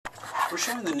We're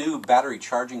showing the new battery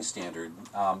charging standard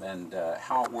and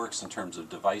how it works in terms of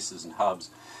devices and hubs.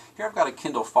 Here I've got a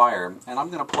Kindle Fire, and I'm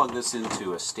going to plug this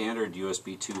into a standard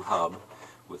USB 2 hub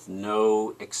with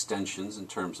no extensions in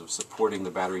terms of supporting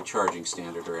the battery charging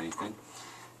standard or anything.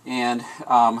 And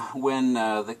when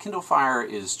the Kindle Fire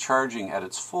is charging at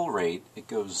its full rate, it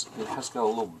has got a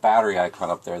little battery icon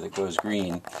up there that goes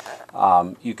green.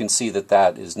 You can see that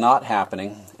that is not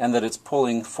happening, and that it's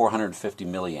pulling 450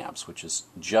 milliamps, which is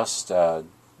just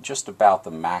about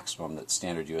the maximum that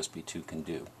standard USB 2 can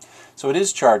do. So it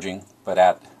is charging, but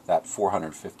at that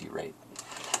 450 rate.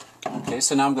 Okay,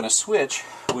 so now I'm going to switch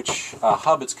which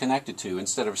hub it's connected to.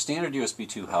 Instead of a standard USB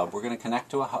 2 hub, we're going to connect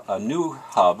to a new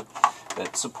hub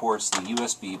that supports the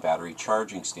USB battery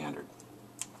charging standard.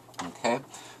 Okay,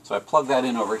 so I plug that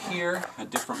in over here, a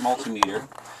different multimeter,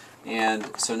 and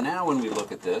so now when we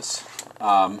look at this,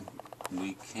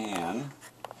 we can,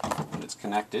 when it's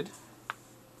connected,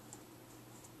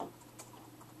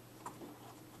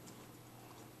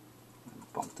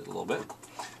 bumped it a little bit.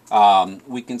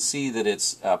 We can see that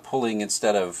it's pulling,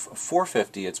 instead of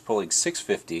 450, it's pulling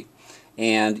 650,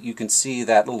 and you can see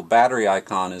that little battery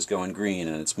icon is going green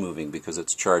and it's moving because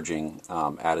it's charging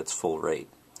at its full rate.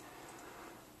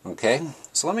 Okay,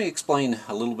 so let me explain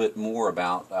a little bit more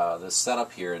about the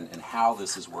setup here and how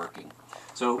this is working.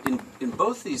 So in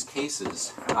both these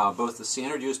cases, both the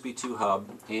standard USB 2 hub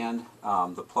and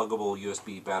the pluggable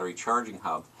USB battery charging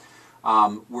hub,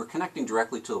 we're connecting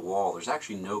directly to the wall. There's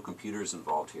actually no computers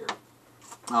involved here.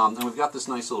 And we've got this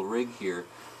nice little rig here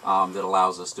that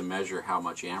allows us to measure how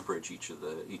much amperage each of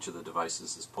the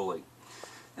devices is pulling.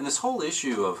 And this whole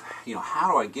issue of,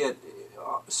 how do I get,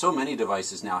 so many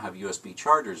devices now have USB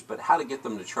chargers, but how to get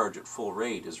them to charge at full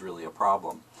rate is really a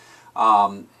problem.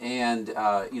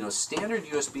 Standard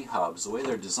USB hubs, the way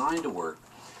they're designed to work,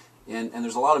 and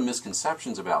there's a lot of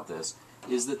misconceptions about this,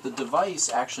 is that the device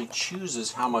actually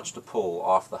chooses how much to pull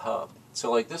off the hub. So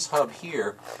like this hub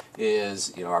here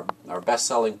is our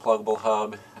best-selling pluggable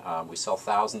hub. We sell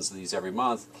thousands of these every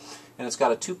month, and it's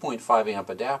got a 2.5 amp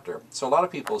adapter. So a lot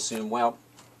of people assume, well,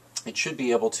 it should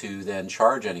be able to then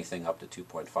charge anything up to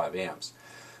 2.5 amps.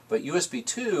 But USB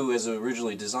 2, as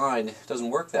originally designed, doesn't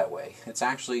work that way. It's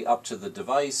actually up to the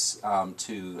device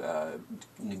to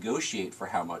negotiate for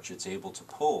how much it's able to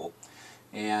pull.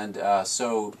 And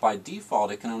so by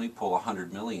default it can only pull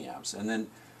 100 milliamps, and then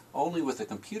only with a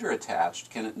computer attached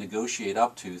can it negotiate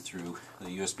up to, through the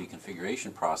USB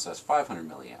configuration process, 500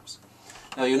 milliamps.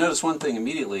 Now you'll notice one thing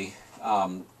immediately,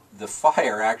 the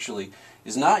Fire actually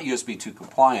is not USB 2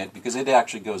 compliant because it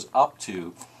actually goes up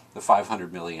to the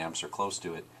 500 milliamps or close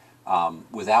to it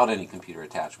without any computer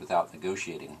attached, without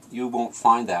negotiating. You won't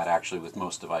find that actually with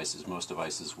most devices. Most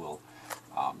devices will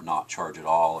not charge at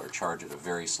all or charge at a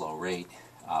very slow rate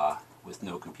with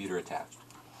no computer attached.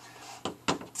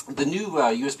 The new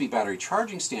USB battery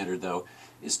charging standard, though,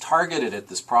 is targeted at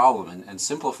this problem and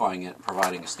simplifying it,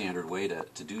 providing a standard way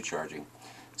to do charging.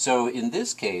 So in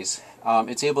this case,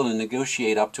 it's able to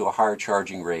negotiate up to a higher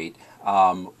charging rate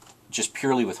just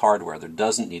purely with hardware. There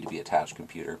doesn't need to be attached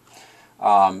computer.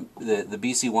 The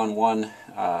BC11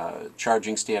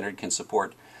 charging standard can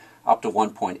support up to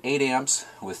 1.8 amps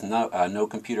with no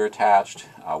computer attached,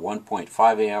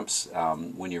 1.5 amps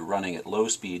when you're running at low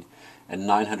speed, and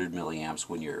 900 milliamps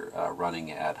when you're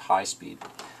running at high speed.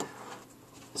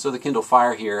 So the Kindle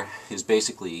Fire here is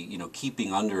basically,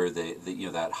 keeping under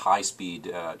that high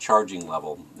speed charging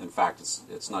level. In fact,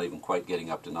 it's not even quite getting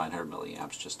up to 900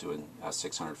 milliamps, just doing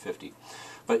 650.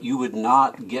 But you would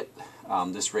not get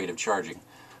this rate of charging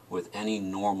with any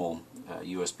normal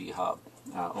USB hub.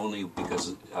 Only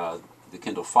because the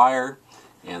Kindle Fire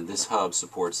and this hub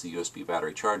supports the USB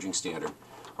battery charging standard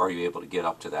are you able to get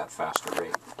up to that faster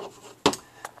rate.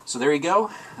 So there you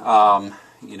go.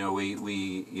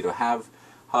 We have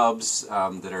hubs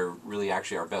that are really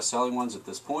actually our best-selling ones at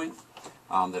this point,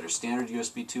 that are standard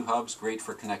USB 2 hubs, great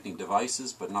for connecting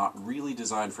devices, but not really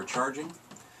designed for charging.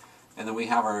 And then we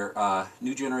have our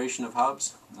new generation of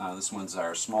hubs. This one's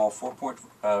our small 4-port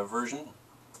version.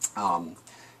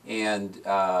 And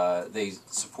they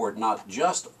support not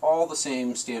just all the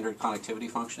same standard connectivity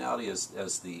functionality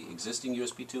as the existing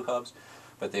USB 2 hubs,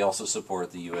 but they also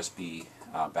support the USB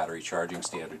battery charging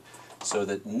standard, so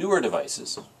that newer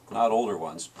devices, not older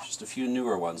ones, just a few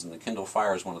newer ones, and the Kindle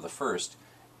Fire is one of the first,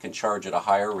 can charge at a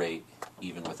higher rate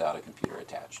even without a computer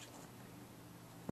attached.